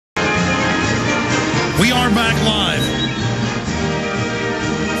We are back live.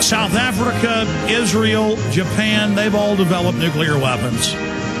 South Africa, Israel, Japan, they've all developed nuclear weapons.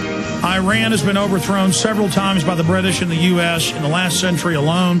 Iran has been overthrown several times by the British and the U.S. in the last century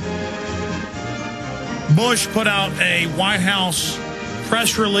alone. Bush put out a White House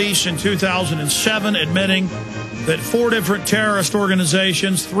press release in 2007 admitting that 4 different terrorist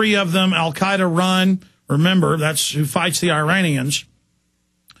organizations, 3 of them Al-Qaeda run, remember, that's who fights the Iranians,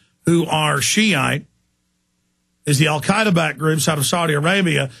 who are Shiite, is the Al-Qaeda-backed groups out of Saudi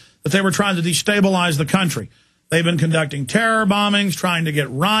Arabia, that they were trying to destabilize the country. They've been conducting terror bombings, trying to get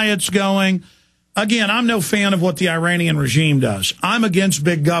riots going. Again, I'm no fan of what the Iranian regime does. I'm against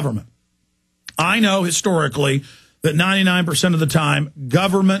big government. I know historically that 99% of the time,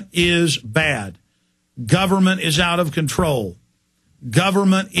 government is bad. Government is out of control.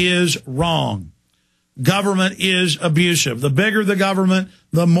 Government is wrong. Government is abusive. The bigger the government,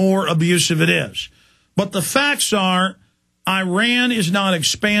 the more abusive it is. But the facts are, Iran is not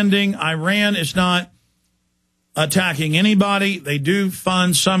expanding. Iran is not attacking anybody. They do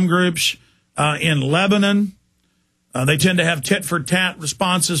fund some groups in Lebanon. They tend to have tit-for-tat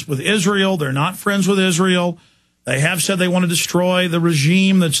responses with Israel. They're not friends with Israel. They have said they want to destroy the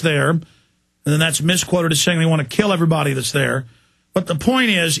regime that's there. And then that's misquoted as saying they want to kill everybody that's there. But the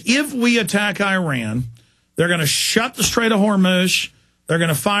point is, if we attack Iran, they're going to shut the Strait of Hormuz. They're going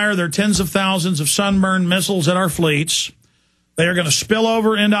to fire their tens of thousands of sunburned missiles at our fleets. They are going to spill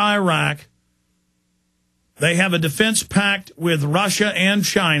over into Iraq. They have a defense pact with Russia and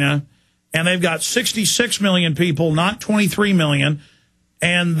China, and they've got 66 million people, not 23 million,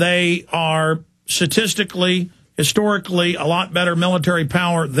 and they are statistically, historically, a lot better military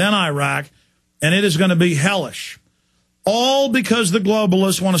power than Iraq, and it is going to be hellish. All because the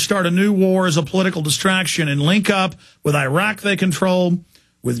globalists want to start a new war as a political distraction and link up with Iraq they control,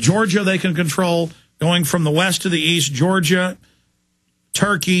 with Georgia they can control, going from the west to the east, Georgia,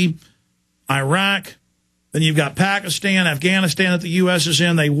 Turkey, Iraq. Then you've got Pakistan, Afghanistan that the U.S. is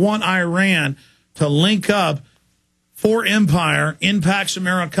in. They want Iran to link up for empire in Pax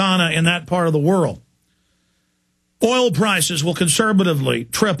Americana in that part of the world. Oil prices will conservatively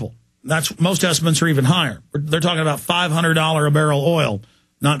triple. That's, most estimates are even higher. They're talking about $500 a barrel oil,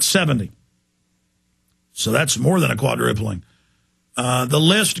 not 70. So that's more than a quadrupling. The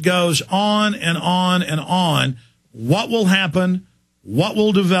list goes on and on and on. What will happen? What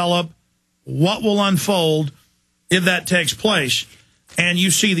will develop? What will unfold if that takes place? And you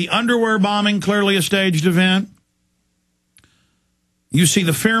see the underwear bombing, clearly a staged event. You see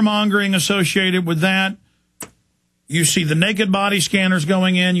the fear-mongering associated with that. You see the naked body scanners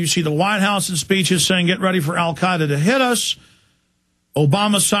going in. You see the White House in speeches saying, get ready for Al-Qaeda to hit us.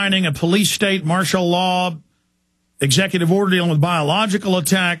 Obama signing a police state martial law, executive order dealing with biological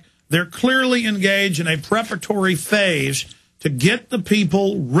attack. They're clearly engaged in a preparatory phase to get the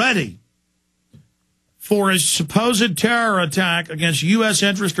people ready for a supposed terror attack against U.S.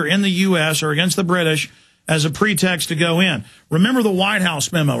 interest or in the U.S. or against the British as a pretext to go in. Remember the White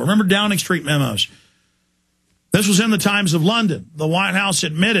House memo. Remember Downing Street memos. This was in the Times of London. The White House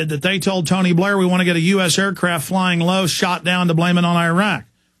admitted that they told Tony Blair, we want to get a U.S. aircraft flying low, shot down to blame it on Iraq.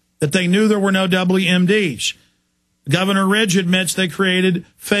 That they knew there were no WMDs. Governor Ridge admits they created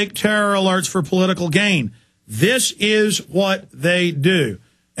fake terror alerts for political gain. This is what they do.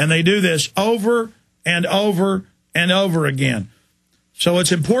 And they do this over and over and over again. So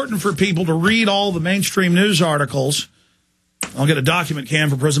it's important for people to read all the mainstream news articles. I'll get a document cam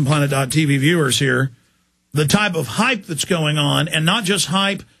for PrisonPlanet.tv viewers here. The type of hype that's going on, and not just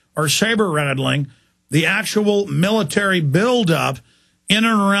hype or saber-rattling, the actual military buildup in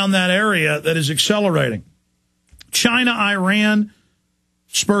and around that area that is accelerating. China, Iran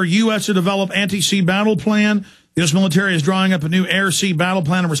spur U.S. to develop anti-sea battle plan. The U.S. military is drawing up a new air-sea battle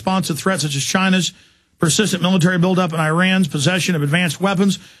plan in response to threats such as China's persistent military buildup and Iran's possession of advanced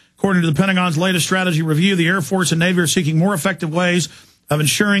weapons. According to the Pentagon's latest strategy review, the Air Force and Navy are seeking more effective ways of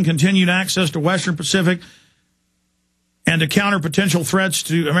ensuring continued access to Western Pacific and to counter potential threats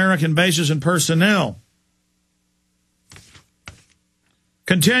to American bases and personnel.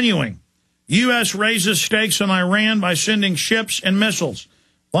 Continuing, U.S. raises stakes on Iran by sending ships and missiles.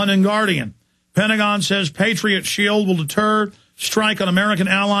 London Guardian. Pentagon says Patriot Shield will deter strike on American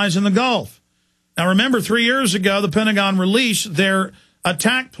allies in the Gulf. Now, remember, 3 years ago, the Pentagon released their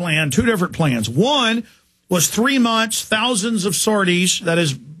attack plan, 2 different plans. One was 3 months, thousands of sorties, that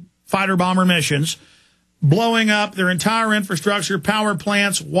is, fighter bomber missions, blowing up their entire infrastructure, power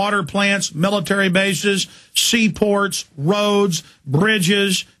plants, water plants, military bases, seaports, roads,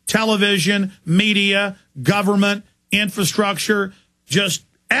 bridges, television, media, government, infrastructure, just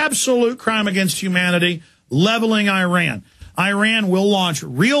absolute crime against humanity, leveling Iran. Iran will launch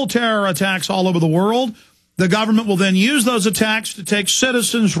real terror attacks all over the world. The government will then use those attacks to take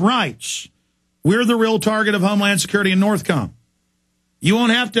citizens' rights. We're the real target of Homeland Security and Northcom. You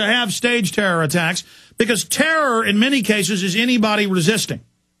won't have to have staged terror attacks because terror, in many cases, is anybody resisting.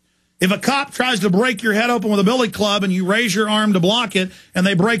 If a cop tries to break your head open with a billy club and you raise your arm to block it and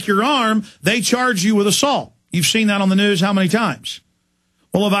they break your arm, they charge you with assault. You've seen that on the news how many times?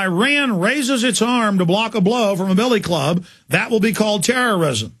 Well, if Iran raises its arm to block a blow from a billy club, that will be called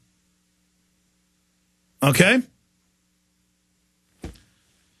terrorism. Okay?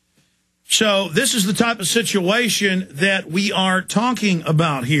 So this is the type of situation that we are talking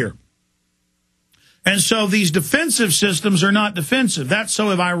about here. And so these defensive systems are not defensive. That's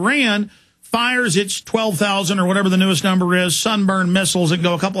so if Iran fires its 12,000 or whatever the newest number is, Sunburn missiles that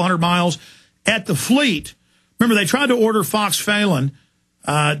go a couple hundred miles at the fleet. Remember, they tried to order Fox Phelan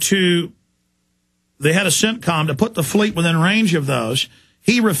they had a CENTCOM to put the fleet within range of those.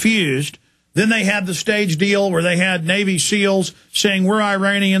 He refused. Then they had the stage deal where they had Navy SEALs saying, we're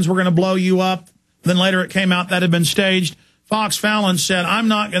Iranians, we're going to blow you up. Then later it came out that had been staged. Fox Phelan said, I'm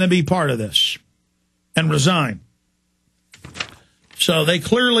not going to be part of this, and resign. So they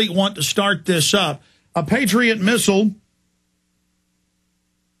clearly want to start this up. A Patriot missile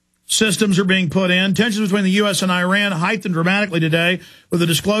systems are being put in. Tensions between the U.S. and Iran heightened dramatically today with the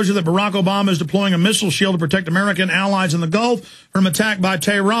disclosure that Barack Obama is deploying a missile shield to protect American allies in the Gulf from attack by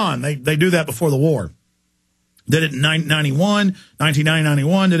Tehran. They do that before the war. Did it in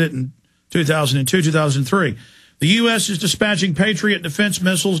 1991, did it in 2002, 2003. The U.S. is dispatching Patriot defense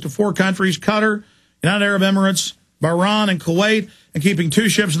missiles to 4 countries, Qatar, United Arab Emirates, Bahrain, and Kuwait, and keeping 2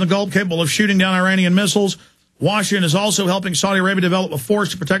 ships in the Gulf capable of shooting down Iranian missiles. Washington is also helping Saudi Arabia develop a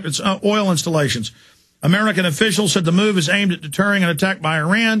force to protect its oil installations. American officials said the move is aimed at deterring an attack by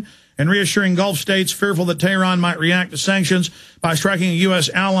Iran and reassuring Gulf states fearful that Tehran might react to sanctions by striking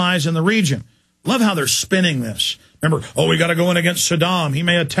U.S. allies in the region. Love how they're spinning this. Remember, we got to go in against Saddam. He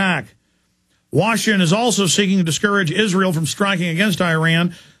may attack. Washington is also seeking to discourage Israel from striking against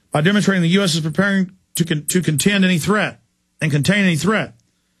Iran by demonstrating the U.S. is preparing to contend any threat and contain any threat.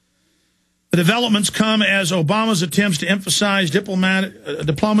 The developments come as Obama's attempts to emphasize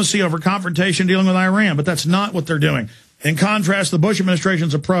diplomacy over confrontation dealing with Iran, but that's not what they're doing. In contrast, the Bush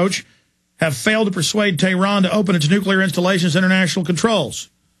administration's approach have failed to persuade Tehran to open its nuclear installations to international controls.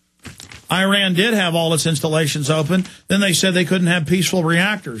 Iran did have all its installations open. Then they said they couldn't have peaceful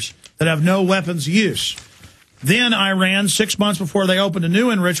reactors that have no weapons use. Then Iran, 6 months before they opened a new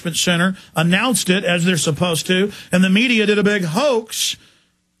enrichment center, announced it as they're supposed to, and the media did a big hoax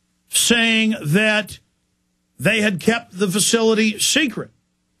saying that they had kept the facility secret.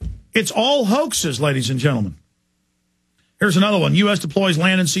 It's all hoaxes, ladies and gentlemen. Here's another one. U.S. deploys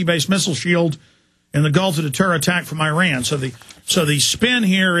land and sea-based missile shield in the Gulf to deter attack from Iran. So the spin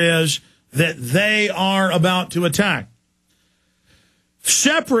here is that they are about to attack.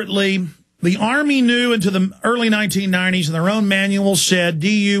 Separately, the Army knew into the early 1990s, and their own manual said,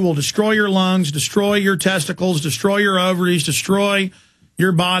 DU will destroy your lungs, destroy your testicles, destroy your ovaries, destroy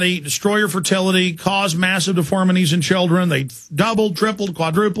your body, destroy your fertility, cause massive deformities in children. They doubled, tripled,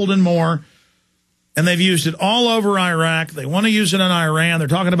 quadrupled, and more. And they've used it all over Iraq. They want to use it in Iran. They're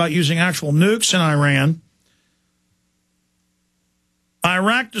talking about using actual nukes in Iran.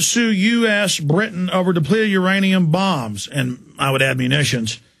 Iraq to sue U.S., Britain over depleted uranium bombs, and I would add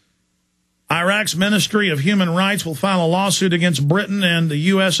munitions. Iraq's Ministry of Human Rights will file a lawsuit against Britain and the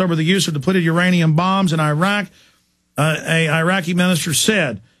U.S. over the use of depleted uranium bombs in Iraq. A Iraqi minister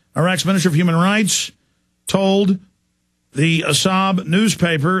said. Iraq's Minister of Human Rights told the Assab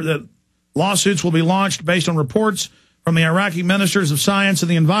newspaper that lawsuits will be launched based on reports from the Iraqi ministers of science and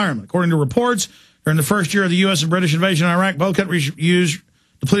the environment. According to reports, during the first year of the U.S. and British invasion in Iraq, both countries used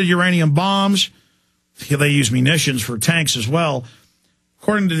depleted uranium bombs. They use munitions for tanks as well.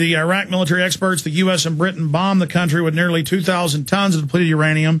 According to the Iraq military experts, the U.S. and Britain bombed the country with nearly 2,000 tons of depleted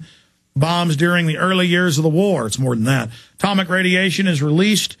uranium bombs during the early years of the war. It's more than that. Atomic radiation has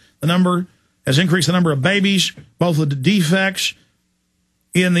increased the number of babies, both with the defects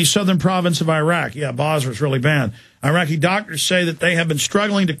in the southern province of Iraq. Yeah, Basra's really bad. Iraqi doctors say that they have been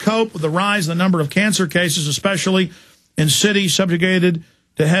struggling to cope with the rise in the number of cancer cases, especially in cities subjugated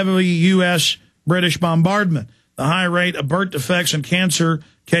to heavy U.S. British bombardment. The high rate of birth defects and cancer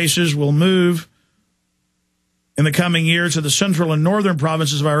cases will move in the coming years to the central and northern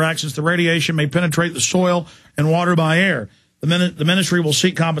provinces of Iraq, since the radiation may penetrate the soil and water by air. The ministry will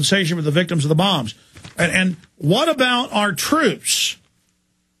seek compensation for the victims of the bombs. And what about our troops?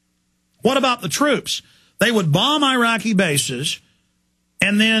 What about the troops? They would bomb Iraqi bases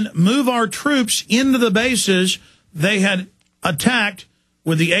and then move our troops into the bases they had attacked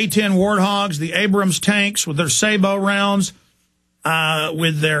with the A-10 Warthogs, the Abrams tanks, with their Sabo rounds,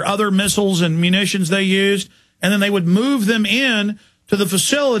 with their other missiles and munitions they used, and then they would move them in to the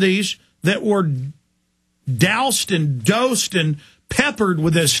facilities that were doused and dosed and peppered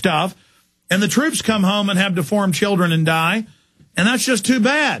with this stuff, and the troops come home and have deformed children and die, and that's just too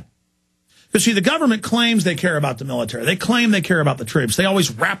bad. Because, see, the government claims they care about the military. They claim they care about the troops. They always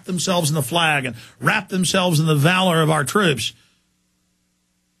wrap themselves in the flag and wrap themselves in the valor of our troops,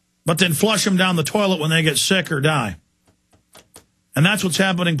 but then flush them down the toilet when they get sick or die. And that's what's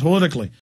happening politically.